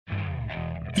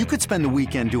You could spend the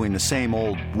weekend doing the same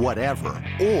old whatever,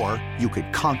 or you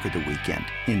could conquer the weekend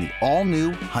in the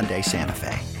all-new Hyundai Santa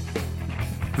Fe.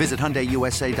 Visit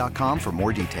HyundaiUSA.com for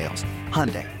more details.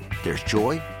 Hyundai, there's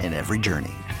joy in every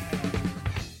journey.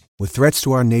 With threats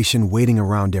to our nation waiting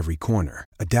around every corner,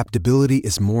 adaptability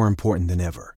is more important than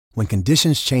ever. When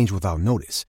conditions change without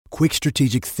notice, quick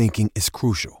strategic thinking is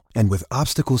crucial. And with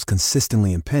obstacles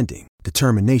consistently impending,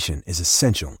 determination is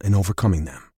essential in overcoming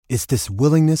them. It's this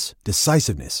willingness,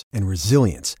 decisiveness, and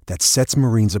resilience that sets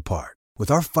Marines apart. With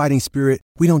our fighting spirit,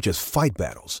 we don't just fight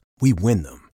battles, we win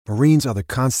them. Marines are the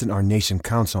constant our nation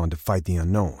counts on to fight the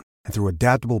unknown. And through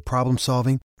adaptable problem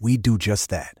solving, we do just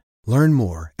that. Learn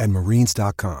more at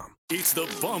marines.com. It's the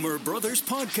Bomber Brothers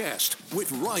Podcast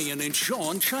with Ryan and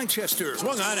Sean Chichester.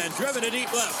 Swung on and driven to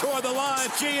deep left toward the line.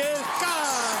 She is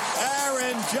gone.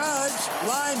 Aaron Judge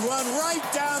lined one right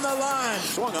down the line.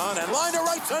 Swung on and lined to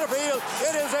right center field.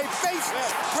 It is a base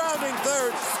hit. Grounding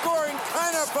third. Scoring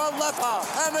Kiner Falefa.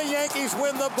 And the Yankees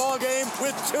win the ball game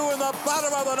with 2 in the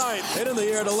bottom of the ninth. Hit in the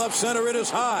air to left center. It is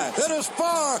high. It is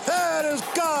far. It is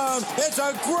gone. It's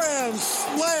a grand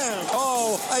slam.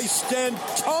 Oh, a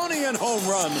Stantonian home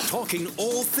run. Talking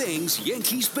all things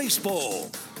Yankees baseball.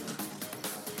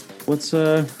 Let's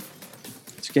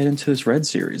get into this Red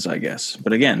series, I guess.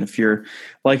 But again, if you're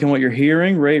liking what you're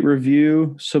hearing, rate,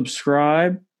 review,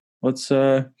 subscribe. Let's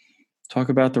talk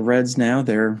about the Reds now.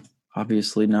 They're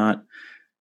obviously not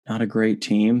a great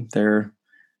team. They're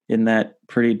in that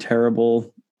pretty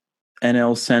terrible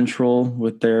NL Central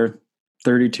with their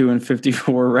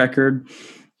 32-54 record,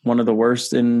 one of the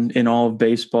worst in all of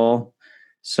baseball.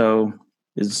 So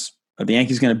are the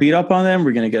Yankees going to beat up on them?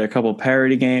 We're going to get a couple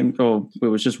parity games. Oh, it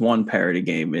was just one parity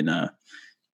game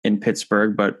in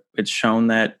Pittsburgh, but it's shown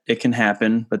that it can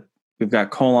happen. But we've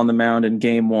got Cole on the mound in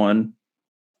game 1.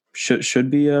 Should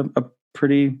be a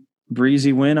pretty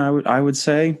breezy win, I would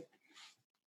say.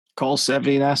 Cole,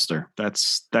 Sevy, Nestor.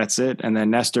 That's it. And then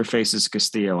Nestor faces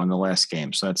Castillo in the last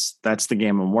game. So that's the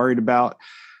game I'm worried about.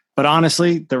 But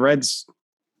honestly, the Reds.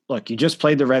 Look, you just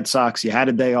played the Red Sox. You had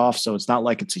a day off, so it's not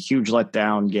like it's a huge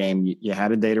letdown game. You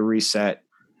had a day to reset.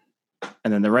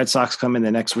 And then the Red Sox come in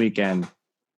the next weekend.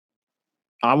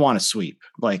 I want to sweep.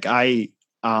 Like,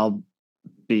 I'll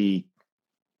be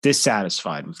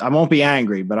dissatisfied with. I won't be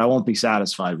angry, but I won't be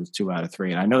satisfied with 2 out of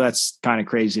 3. And I know that's kind of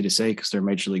crazy to say because they're a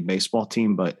Major League Baseball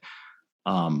team, but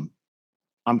I'm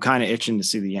kind of itching to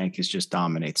see the Yankees just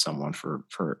dominate someone for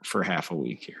half a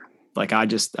week here. Like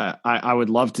I would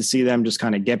love to see them just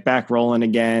kind of get back rolling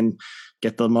again,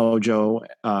 get the mojo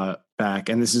back.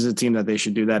 And this is a team that they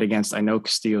should do that against. I know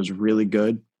Castillo's really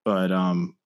good, but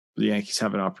the Yankees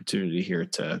have an opportunity here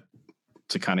to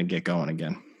kind of get going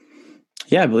again.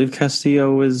 Yeah, I believe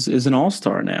Castillo is an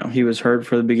all-star now. He was hurt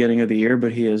for the beginning of the year,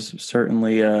 but he has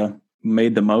certainly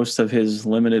made the most of his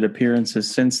limited appearances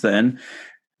since then.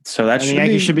 So that the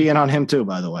Yankees should be in on him too,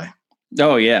 by the way.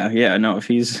 Oh yeah. No, if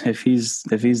he's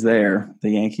there, the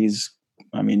Yankees.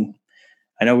 I mean,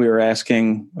 I know we were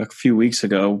asking a few weeks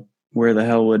ago where the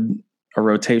hell would a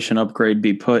rotation upgrade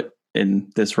be put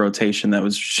in this rotation that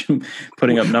was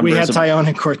putting up numbers. We had Taillon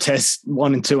and Cortez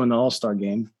 1 and 2 in the All-Star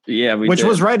game. Yeah, which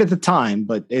was right at the time,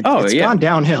 but it's gone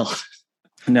downhill.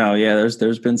 No, yeah,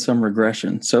 there's been some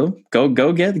regression. So go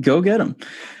get them.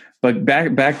 But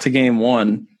back to game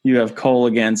 1. You have Cole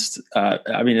against,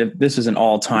 if this is an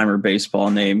all-timer baseball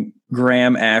name,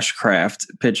 Graham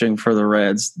Ashcraft pitching for the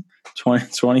Reds,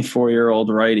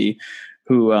 24-year-old righty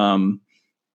who,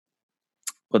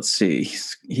 let's see,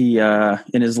 he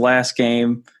in his last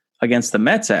game against the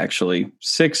Mets, actually,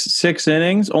 six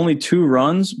innings, only 2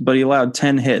 runs, but he allowed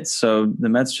 10 hits. So the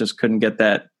Mets just couldn't get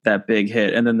that big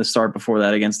hit. And then the start before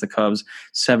that against the Cubs,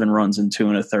 7 runs in 2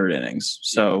 1/3 innings.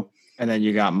 So, and then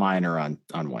you got Minor on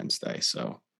Wednesday.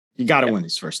 So. You got to win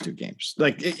these first 2 games.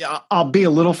 I'll be a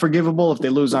little forgivable if they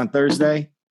lose on Thursday.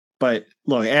 But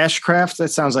look, Ashcraft, that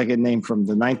sounds like a name from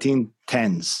the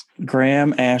 1910s.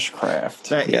 Graham Ashcraft.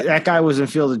 That guy was in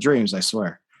Field of Dreams, I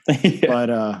swear.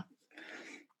 Yeah.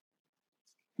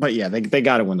 But yeah, they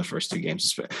got to win the first 2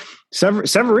 games.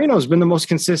 Severino has been the most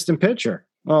consistent pitcher.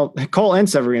 Well, Cole and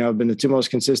Severino have been the 2 most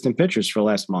consistent pitchers for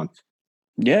last month.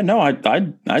 Yeah, no, I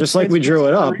just like we drew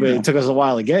it up. It took us a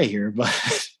while to get here,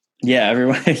 but. Yeah,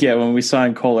 everyone. Yeah, when we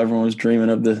signed Cole, everyone was dreaming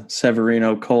of the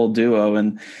Severino-Cole duo,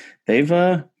 and they've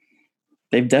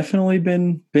definitely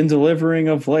been delivering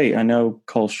of late. I know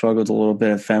Cole struggled a little bit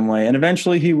at Fenway, and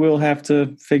eventually he will have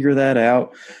to figure that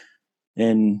out.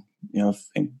 And if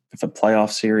a playoff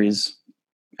series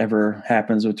ever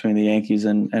happens between the Yankees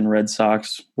and Red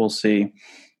Sox, we'll see.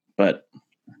 But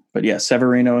yeah,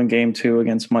 Severino in game 2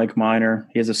 against Mike Minor,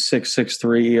 he has a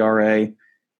 6.63 ERA.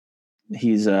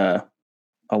 He's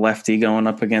a lefty going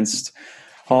up against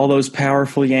all those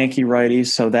powerful Yankee righties.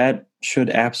 So that should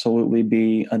absolutely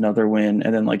be another win.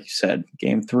 And then, like you said,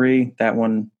 game 3, that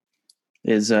one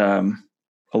is a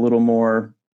little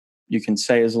more, you can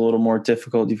say is a little more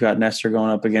difficult. You've got Nestor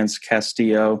going up against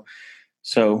Castillo.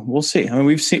 So we'll see. I mean,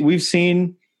 we've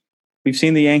seen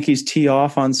the Yankees tee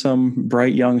off on some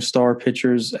bright young star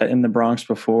pitchers in the Bronx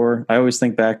before. I always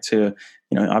think back to,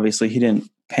 obviously he didn't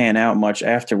pan out much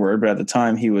afterward, but at the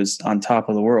time he was on top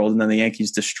of the world. And then the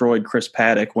Yankees destroyed Chris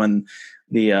Paddock when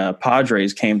the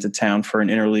Padres came to town for an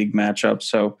interleague matchup.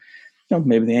 So,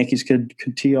 maybe the Yankees could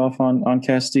tee off on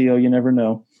Castillo. You never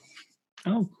know.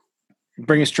 Oh,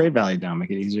 bring his trade value down, make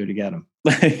it easier to get him.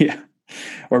 Yeah.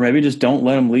 Or maybe just don't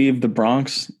let him leave the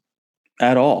Bronx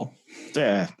at all.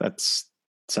 Yeah,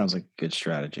 sounds like a good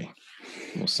strategy.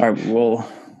 We'll see. All right, well,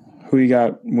 who you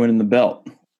got winning the belt?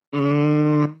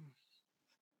 I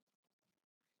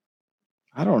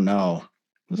don't know.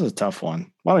 This is a tough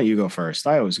one. Why don't you go first?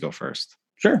 I always go first.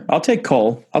 Sure, I'll take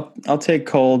Cole. I'll take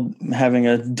Cole having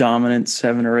a dominant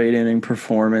 7 or 8 inning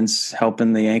performance,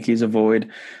 helping the Yankees avoid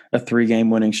a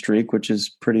 3-game winning streak, which is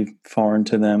pretty foreign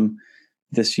to them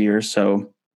this year.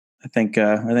 So I think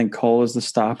Cole is the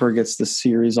stopper, gets the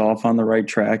series off on the right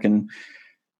track, and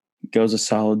goes a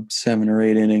solid 7 or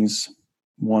 8 innings,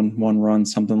 one run,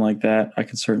 something like that. I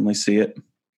can certainly see it.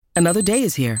 Another day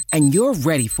is here, and you're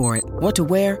ready for it. What to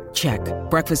wear? Check.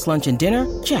 Breakfast, lunch, and dinner?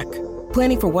 Check.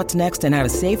 Planning for what's next and how to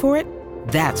save for it?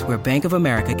 That's where Bank of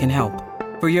America can help.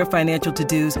 For your financial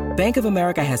to-dos, Bank of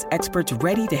America has experts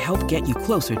ready to help get you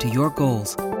closer to your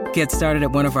goals. Get started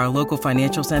at one of our local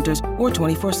financial centers or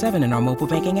 24/7 in our mobile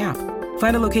banking app.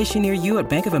 Find a location near you at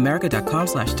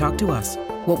bankofamerica.com/talktous.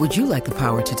 What would you like the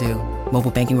power to do?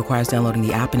 Mobile banking requires downloading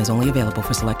the app and is only available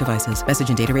for select devices. Message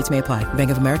and data rates may apply.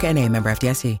 Bank of America NA, member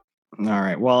FDIC. All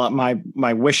right. Well,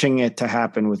 my wishing it to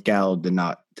happen with Gallo did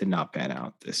not pan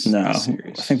out this series.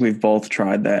 I think we've both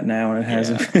tried that now, and it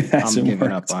hasn't. I'm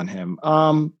giving up on him.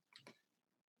 I'm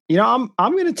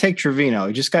going to take Trevino.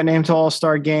 He just got named to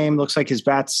All-Star game. Looks like his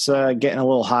bat's getting a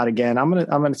little hot again. I'm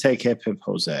going to take Hip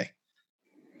Jose.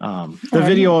 The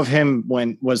video of him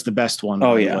was the best one,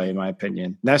 by the way, in my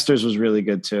opinion. Nestor's was really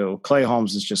good too. Clay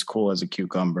Holmes is just cool as a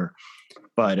cucumber,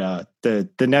 but the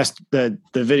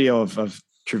video of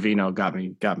Trevino got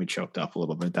me choked up a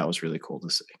little bit. That was really cool to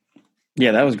see.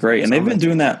 Yeah, that was great, and they've been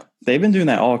doing that. They've been doing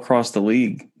that all across the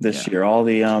league this year. All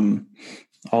the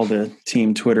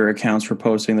team Twitter accounts were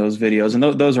posting those videos, and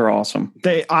those are awesome.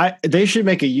 They should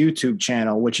make a YouTube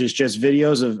channel, which is just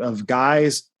videos of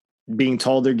guys being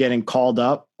told they're getting called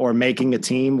up or making a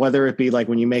team, whether it be like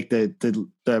when you make the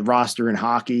roster in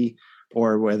hockey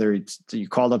or whether it's you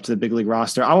called up to the big league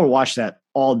roster. I would watch that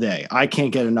all day. I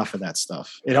can't get enough of that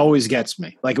stuff. It always gets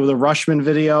me. Like with the Rushman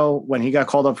video when he got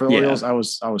called up for the Orioles, I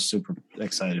was super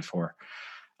excited for.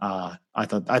 I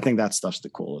think that stuff's the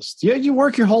coolest. You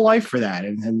work your whole life for that,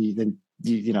 and then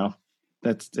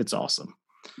it's awesome.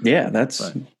 Yeah, the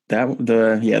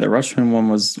Rushman one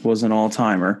was an all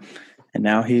timer. And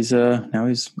now he's a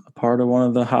part of one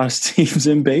of the hottest teams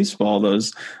in baseball.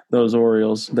 Those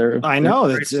Orioles. I know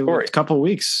it's a couple of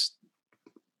weeks.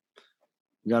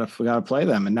 We gotta play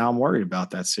them, and now I'm worried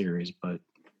about that series. But a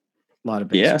lot of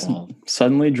baseball. Yeah,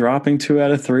 suddenly dropping 2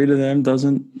 out of 3 to them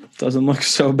doesn't look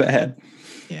so bad.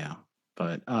 Yeah,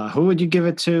 but who would you give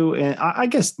it to? And I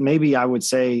guess maybe I would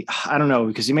say I don't know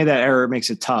because he made that error. It makes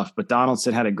it tough. But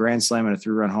Donaldson had a grand slam and a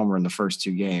 3-run homer in the first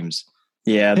 2 games.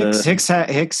 Yeah, Hicks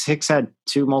had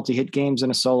 2 multi-hit games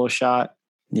and a solo shot.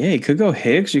 Yeah, you could go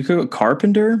Hicks. You could go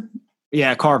Carpenter.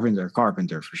 Yeah, Carpenter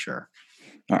for sure.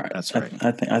 All right, that's right.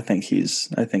 I think he's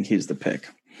the pick.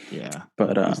 Yeah,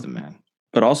 but he's the man.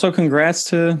 But also, congrats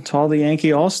to all the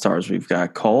Yankee All Stars. We've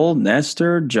got Cole,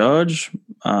 Nestor, Judge,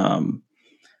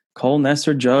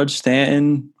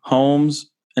 Stanton,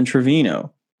 Holmes, and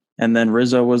Trevino. And then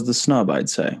Rizzo was the snub, I'd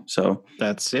say. So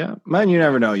man, you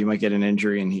never know. You might get an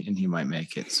injury and he might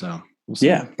make it. So we'll see.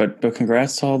 Yeah, but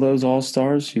congrats to all those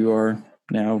All-Stars. You are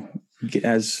now,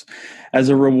 as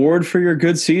a reward for your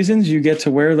good seasons, you get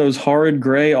to wear those horrid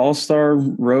gray All-Star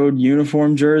road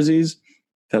uniform jerseys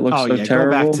that look so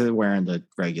terrible. Go back to wearing the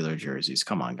regular jerseys.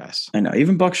 Come on, guys. I know.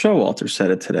 Even Buck Showalter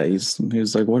said it today. He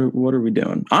was like, what are we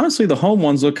doing? Honestly, the home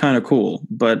ones look kind of cool,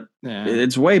 but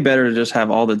it's way better to just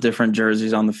have all the different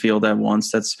jerseys on the field at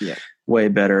once. That's way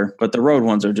better. But the road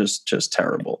ones are just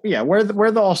terrible. Yeah, wear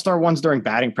the All-Star ones during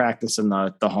batting practice and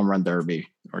the home run derby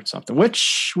or something,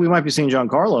 which we might be seeing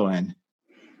Giancarlo in.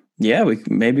 Yeah, we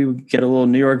get a little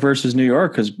New York versus New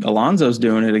York because Alonso's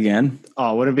doing it again.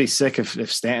 Oh, wouldn't it be sick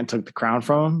if Stanton took the crown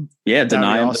from him? Yeah,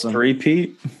 deny him the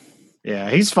 3-peat.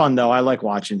 Yeah, he's fun though. I like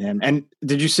watching him. And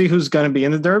did you see who's going to be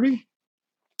in the Derby?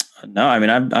 No, I mean,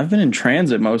 I've been in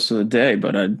transit most of the day,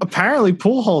 but apparently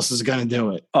Pujols is going to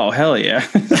do it. Oh, hell yeah.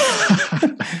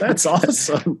 That's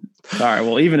awesome. All right.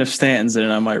 Well, even if Stanton's in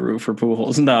it, I might root for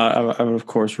Pujols. No, I would, of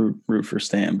course, root for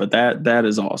Stan, but that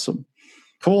is awesome.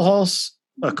 Pujols.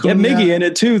 Get Miggy in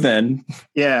it too, then.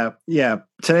 Yeah.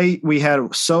 Today we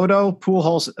had Soto,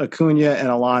 Pujols, Acuna, and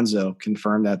Alonso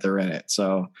confirmed that they're in it.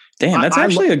 So, damn, that's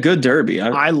actually a good derby.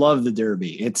 I love the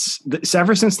derby. It's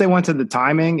ever since they went to the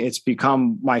timing, it's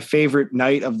become my favorite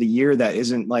night of the year. That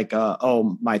isn't like,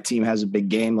 my team has a big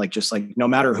game. Like, just like no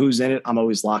matter who's in it, I'm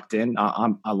always locked in.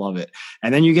 I love it.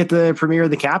 And then you get the premiere of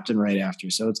the captain right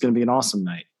after, so it's going to be an awesome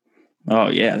night. Oh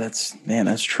yeah,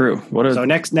 that's true. So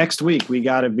next week we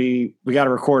got to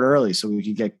record early so we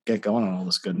can get going on all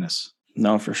this goodness.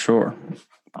 No, for sure.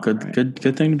 Good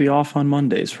thing to be off on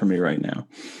Mondays for me right now.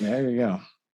 There you go.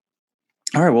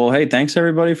 All right. Well, hey, thanks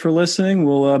everybody for listening.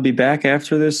 We'll be back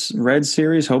after this Red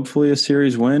series. Hopefully a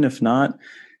series win. If not,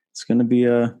 it's going to be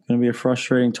a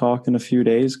frustrating talk in a few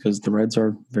days because the Reds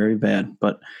are very bad.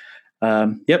 But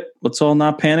let's all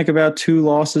not panic about 2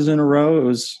 losses in a row. It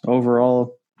was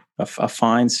overall a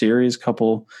fine series.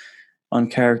 Couple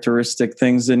uncharacteristic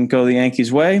things didn't go the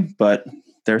Yankees' way, but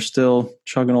they're still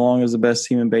chugging along as the best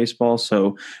team in baseball.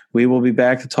 So we will be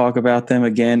back to talk about them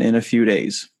again in a few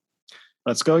days.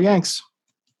 Let's go Yanks.